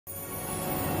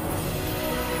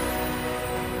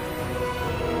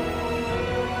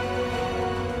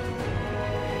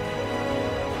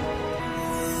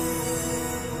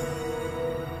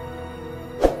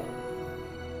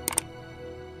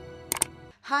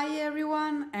Hi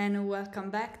everyone and welcome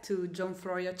back to John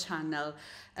Florio channel.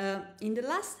 In the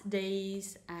last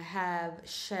days I have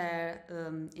shared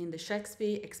in the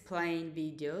Shakespeare Explained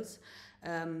videos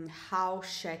how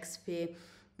Shakespeare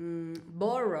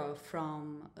borrowed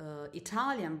from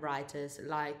Italian writers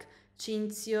like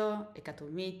Cinzio e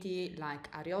Catomiti, like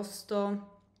Ariosto,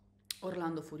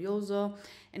 Orlando Furioso,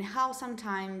 and how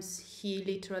sometimes he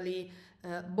literally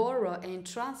borrow and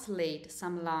translate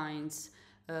some lines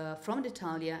from the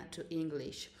Italian to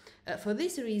English. For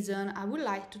this reason, I would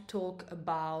like to talk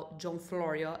about John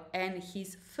Florio and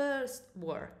his first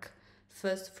work,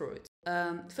 First Fruits.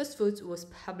 First Fruits was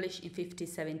published in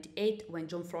 1578 when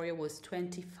John Florio was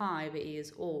 25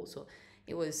 years old, so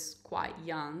he was quite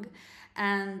young.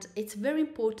 And it's a very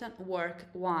important work.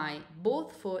 Why?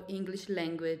 Both for English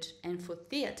language and for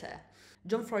theatre.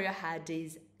 John Florio had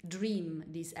this dream,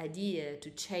 this idea to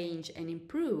change and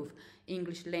improve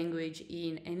English language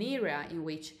in an era in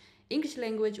which English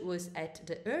language was at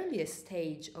the earliest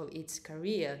stage of its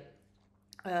career.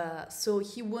 So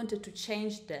he wanted to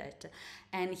change that,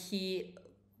 and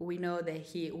we know that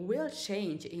he will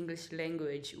change English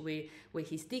language with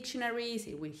his dictionaries,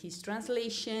 with his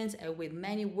translations, and with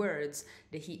many words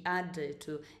that he added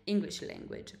to English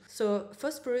language. So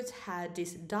First Fruits had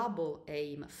this double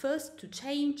aim: first, to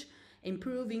change,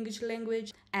 improve English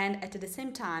language, and at the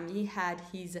same time he had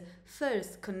his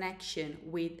first connection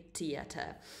with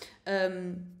theatre.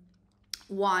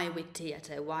 Why with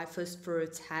theatre? Why First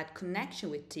Fruits had connection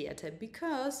with theatre?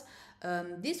 Because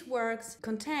this works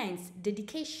contains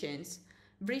dedications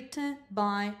written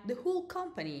by the whole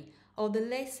company of the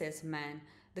Laces men,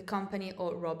 the company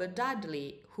of Robert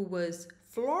Dudley, who was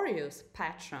Florio's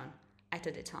patron at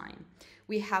the time.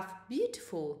 We have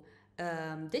beautiful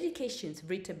dedications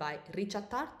written by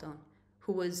Richard Tarton,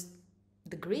 who was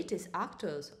the greatest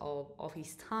actors of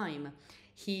his time.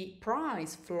 He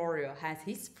prized Florio as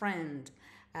his friend,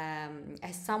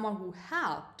 as someone who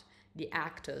helped the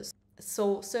actors.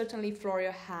 So certainly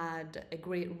Florio had a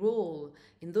great role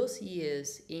in those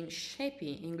years in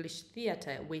shaping English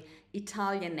theatre with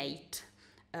Italianate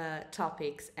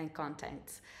topics and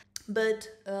contents. But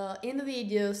in the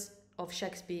videos of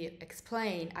Shakespeare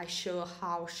Explained, I show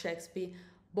how Shakespeare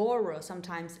borrows,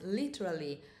 sometimes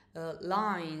literally,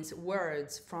 lines,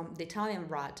 words from the Italian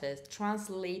writers,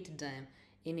 translate them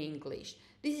in English.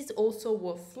 This is also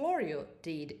what Florio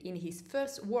did in his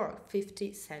first work,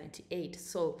 1578,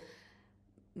 so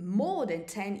more than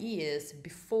 10 years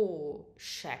before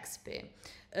Shakespeare.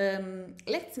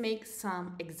 Let's make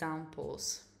some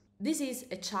examples. This is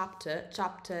a chapter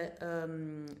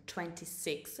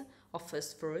 26 of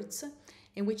First Fruits,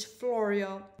 in which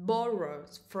Florio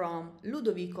borrows from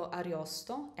Ludovico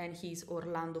Ariosto and his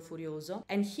Orlando Furioso,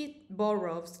 and he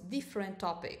borrows different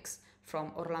topics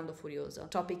from Orlando Furioso.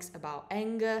 Topics about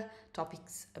anger,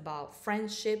 topics about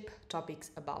friendship,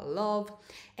 topics about love,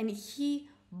 and he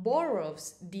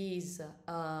borrows these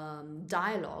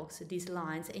dialogues, these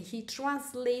lines, and he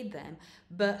translates them.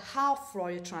 But how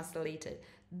Florio translated,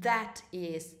 that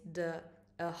is the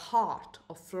heart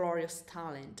of Florio's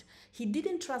talent. He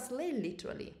didn't translate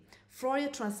literally. Florio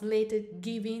translated,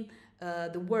 giving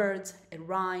the words a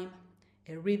rhyme,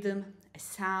 a rhythm, a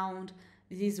sound.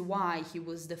 This is why he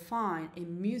was defined a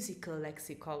musical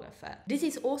lexicographer. This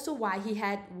is also why he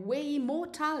had way more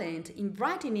talent in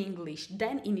writing English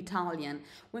than in Italian.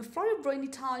 When Florio wrote in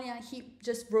Italian, he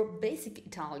just wrote basic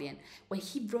Italian. When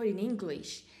he wrote in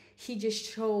English, he just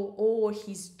showed all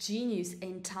his genius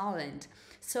and talent.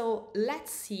 So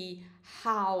let's see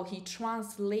how he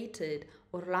translated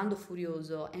Orlando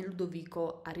Furioso and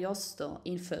Ludovico Ariosto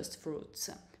in First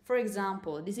Fruits. For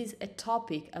example, this is a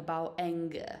topic about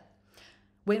anger.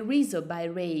 When reason by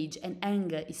rage and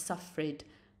anger is suffered,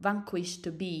 vanquished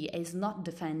to be is not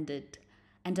defended,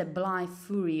 and a blind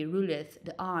fury ruleth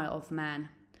the eye of man.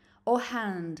 O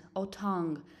hand, O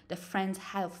tongue, the friends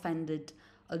have offended,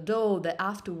 although that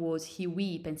afterwards he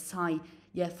weep and sigh,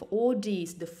 yet for all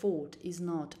this the fault is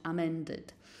not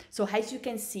amended. So as you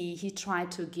can see, he tried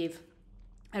to give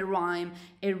a rhyme,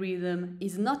 a rhythm.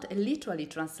 Is not a literally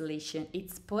translation,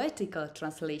 it's poetical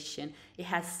translation. It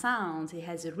has sounds, it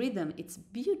has a rhythm, it's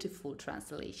beautiful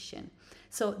translation.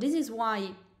 So this is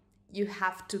why you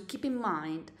have to keep in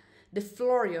mind the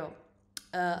Florio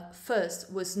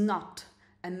first was not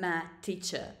a math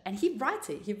teacher, and he writes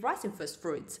in First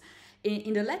Fruits.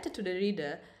 In the letter to the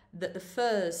reader, the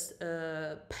first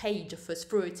page of First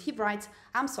Fruits, he writes,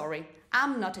 "I'm sorry,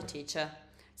 I'm not a teacher.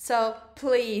 So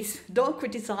please don't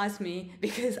criticize me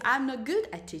because I'm not good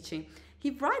at teaching."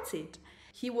 He writes it.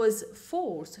 He was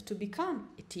forced to become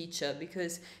a teacher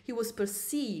because he was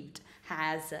perceived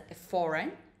as a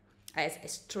foreign as a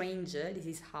stranger. This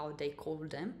is how they called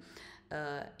them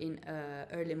in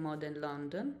early modern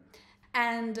London.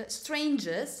 And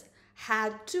strangers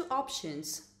had two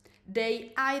options.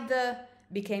 They either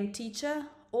became teacher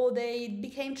or they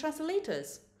became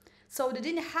translators. So they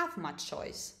didn't have much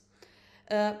choice.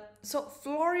 So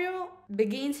Florio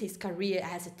begins his career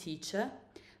as a teacher,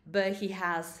 but he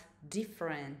has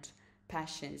different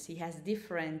passions. He has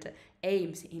different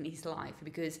aims in his life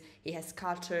because he has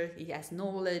culture, he has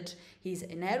knowledge. He's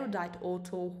an erudite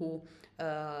author who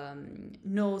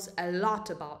knows a lot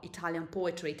about Italian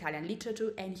poetry, Italian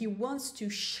literature, and he wants to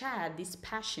share this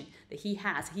passion that he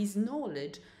has, his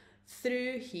knowledge,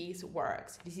 through his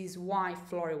works. This is why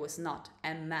Florio was not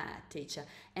a mad teacher.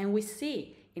 And we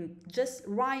see in just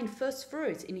right in First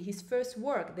Fruits, in his first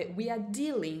work, that we are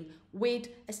dealing with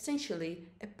essentially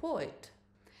a poet.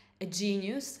 A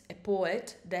genius, a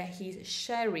poet, that he's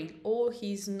sharing all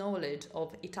his knowledge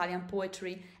of Italian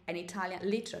poetry and Italian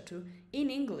literature in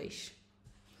English.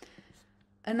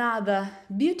 Another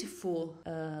beautiful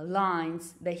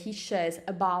lines that he shares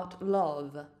about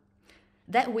love.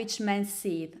 That which men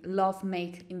seeth, love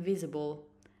makes invisible,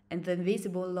 and the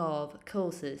invisible love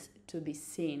causes to be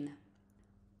seen.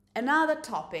 Another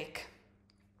topic,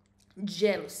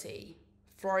 jealousy.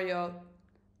 Florio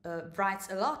writes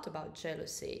a lot about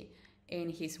jealousy in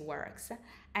his works,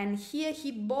 and here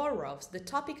he borrows the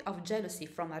topic of jealousy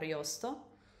from Ariosto,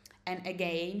 and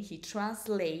again he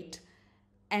translates,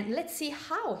 and let's see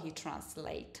how he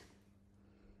translates.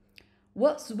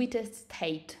 What sweeter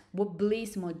state, what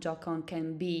bliss more jocund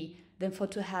can be than for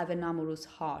to have an amorous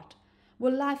heart?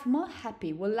 What life more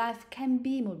happy, what life can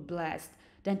be more blessed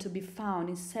than to be found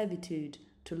in servitude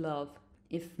to love,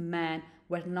 if man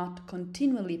were not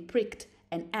continually pricked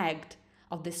and egged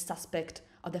of the suspect,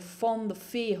 of the fond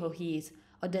fear of his,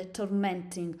 of the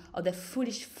tormenting, of the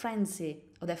foolish frenzy,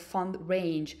 of the fond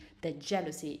rage that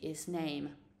jealousy is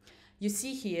named. You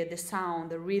see here the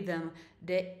sound, the rhythm,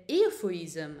 the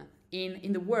euphuism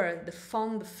in the word, the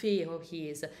fond fear of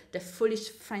his, the foolish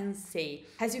frenzy.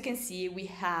 As you can see, we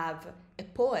have a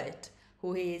poet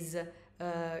who is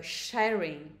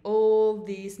sharing all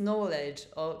this knowledge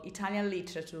of Italian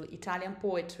literature, Italian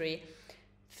poetry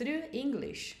through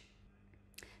English.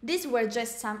 These were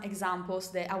just some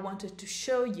examples that I wanted to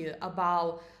show you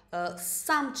about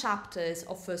some chapters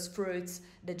of First Fruits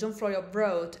that John Florio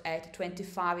wrote at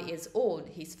 25 years old,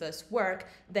 his first work,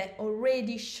 that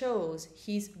already shows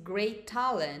his great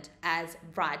talent as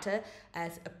writer,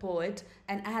 as a poet,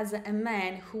 and as a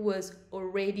man who was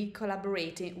already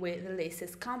collaborating with the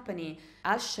Laces Company.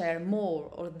 I'll share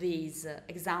more of these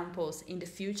examples in the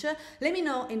future. Let me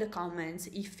know in the comments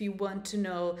if you want to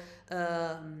know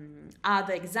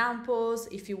other examples,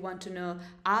 if you want to know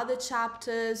other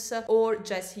chapters, or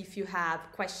just if you have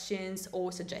questions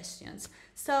or suggestions.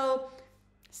 So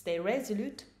stay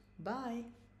resolute. Bye.